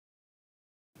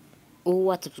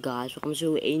What's up guys, welcome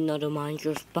to another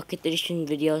Minecraft Bucket Edition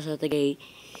video. Today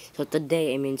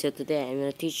I'm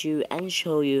gonna teach you and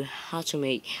show you how to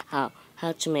make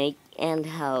and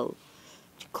how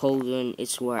the cauldron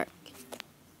is work.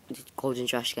 The cauldron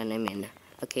trash can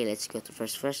Okay, let's go to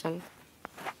first person.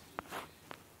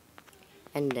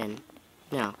 And then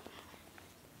now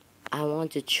I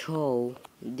want to show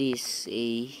this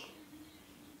a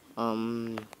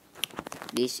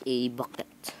bucket.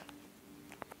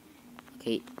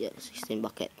 Okay, yeah, 16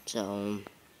 bucket. So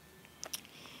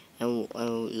I'll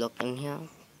look in here.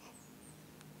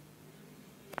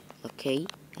 Okay,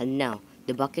 and now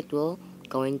the bucket will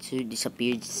going to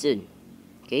disappear soon.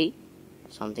 Okay,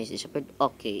 something's disappeared.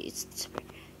 Okay, it's disappeared.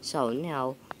 So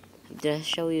now I'm gonna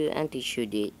show you and teach you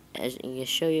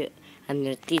I'm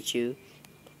gonna teach you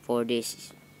for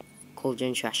this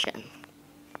cauldron trash can.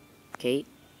 Okay,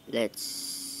 let's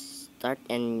start,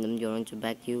 and I'm going to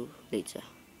back you later.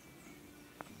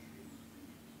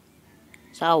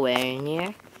 So we're in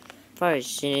here.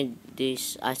 First, you need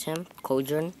this item: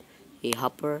 cauldron, a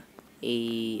hopper,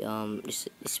 a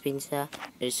dispenser,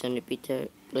 redstone repeater,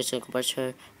 redstone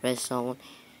compressor, redstone,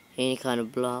 any kind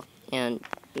of block, and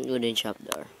wooden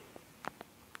trapdoor.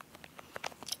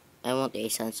 I want a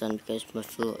sandstone because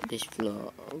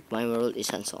my world is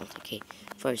sandstone. Okay,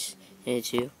 first you need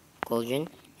to cauldron,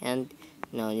 and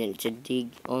now you need to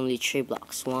dig only 3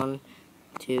 blocks. 1,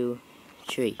 2,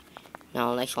 3.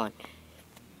 Now next one,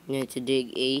 you need to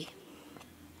dig a.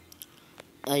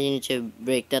 You need to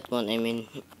break that one.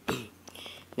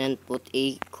 Then put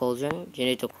a cauldron. You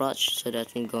need to crouch so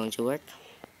that's going to work.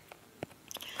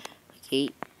 Okay,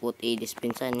 put a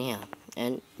dispenser in here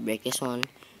and break this one.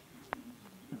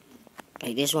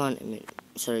 Break this one.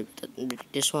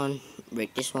 Break this one.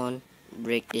 Break this one.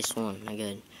 Break this one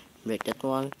again. Break that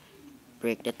one.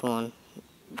 Break that one.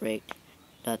 Break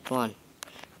that one.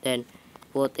 Then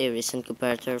put a recent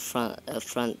comparator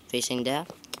front facing there.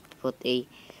 Put a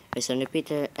recent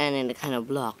repeater and any kind of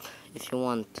block if you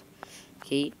want.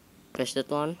 Okay, press that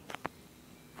one,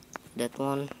 that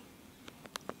one,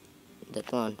 that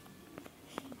one,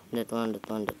 that one, that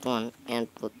one, that one,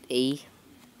 and put a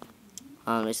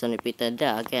recent repeater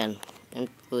there again, and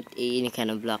put any kind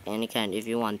of block, any kind if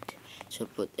you want. So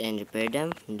put and repair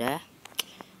them there.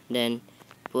 Then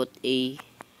put a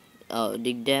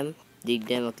dig them.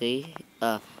 Okay,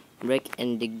 break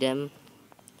and dig them.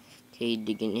 Okay,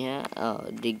 dig in here.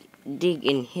 Dig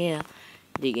in here.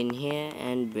 Dig in here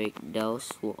and break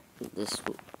this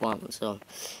one. So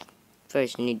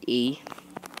first you need a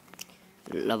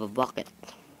lava bucket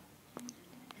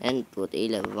and put a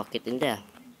lava bucket in there.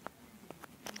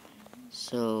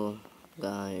 So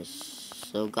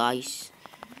guys,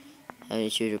 I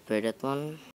should repair that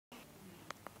one.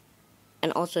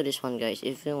 And also this one, guys,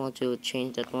 if you want to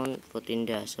change that one, put in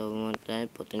there. So we want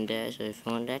that, put in there. So if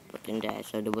you want that, put in there.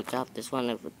 So double tap this one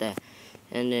and put there.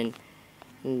 And then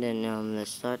let's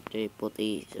start. We put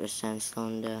a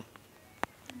sandstone there.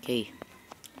 Okay,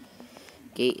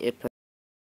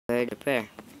 repair.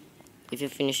 If you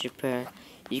finish repair,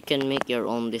 you can make your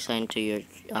own design to your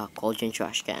cauldron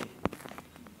trash can.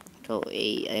 So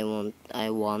I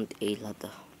want a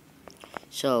ladder.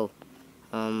 So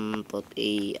put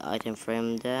a item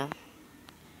frame there.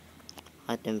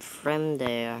 Item frame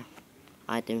there.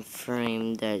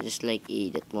 Just like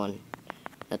that one.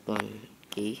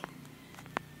 Okay.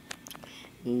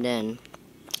 And then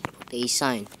put a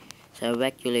sign. So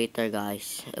back you later,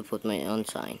 guys. I put my own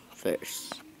sign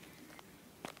first.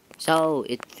 So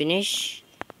it finished,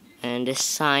 and the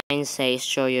sign says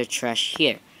show your trash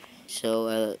here. So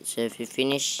if you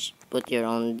finish, put your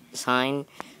own sign.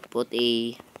 Put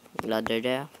a ladder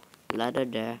there,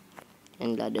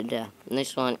 and ladder there.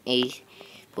 Next one,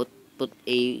 put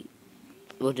a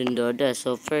wooden door there.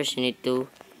 So first you need to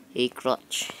a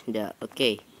crouch there.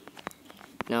 Okay.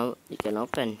 Now you can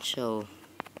open. So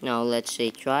now let's say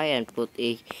try and put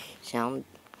a sound.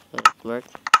 So it work.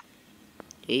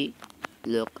 Okay,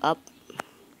 look up,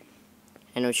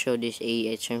 and I'll show this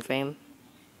a action frame.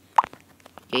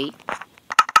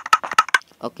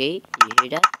 Okay, you hear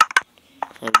that?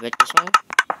 So break this one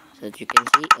so that you can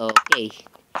see. Okay,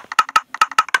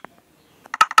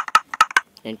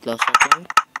 then close that one.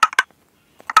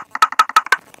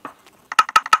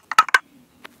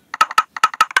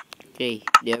 Okay,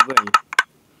 they're burned.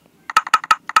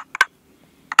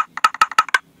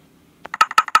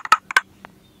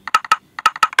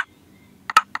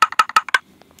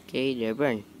 Okay, they're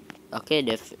burned. Okay,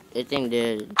 I think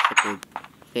they're disappeared.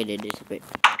 Okay, they disappeared.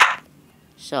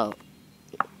 So,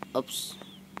 oops,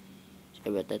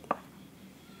 sorry about that.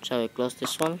 So I close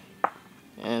this one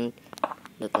and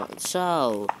that one.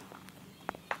 So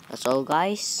That's all,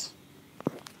 guys.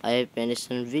 I finished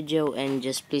the video, and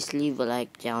just please leave a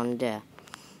like down there,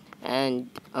 and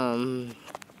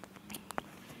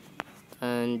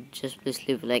just please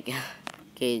leave a like.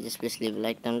 Okay, just please leave a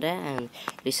like down there, and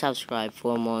please subscribe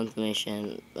for more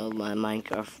information of my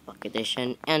Minecraft Pocket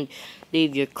Edition, and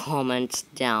leave your comments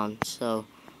down. So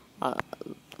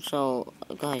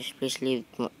guys, please leave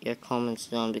your comments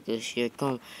down, because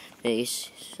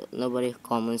nobody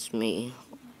comments me.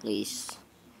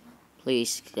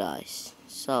 Please guys.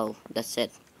 So that's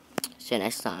it. See you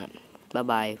next time. Bye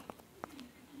bye.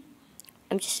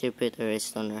 I'm just a repeater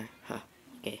stoner. Huh.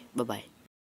 Okay, bye bye.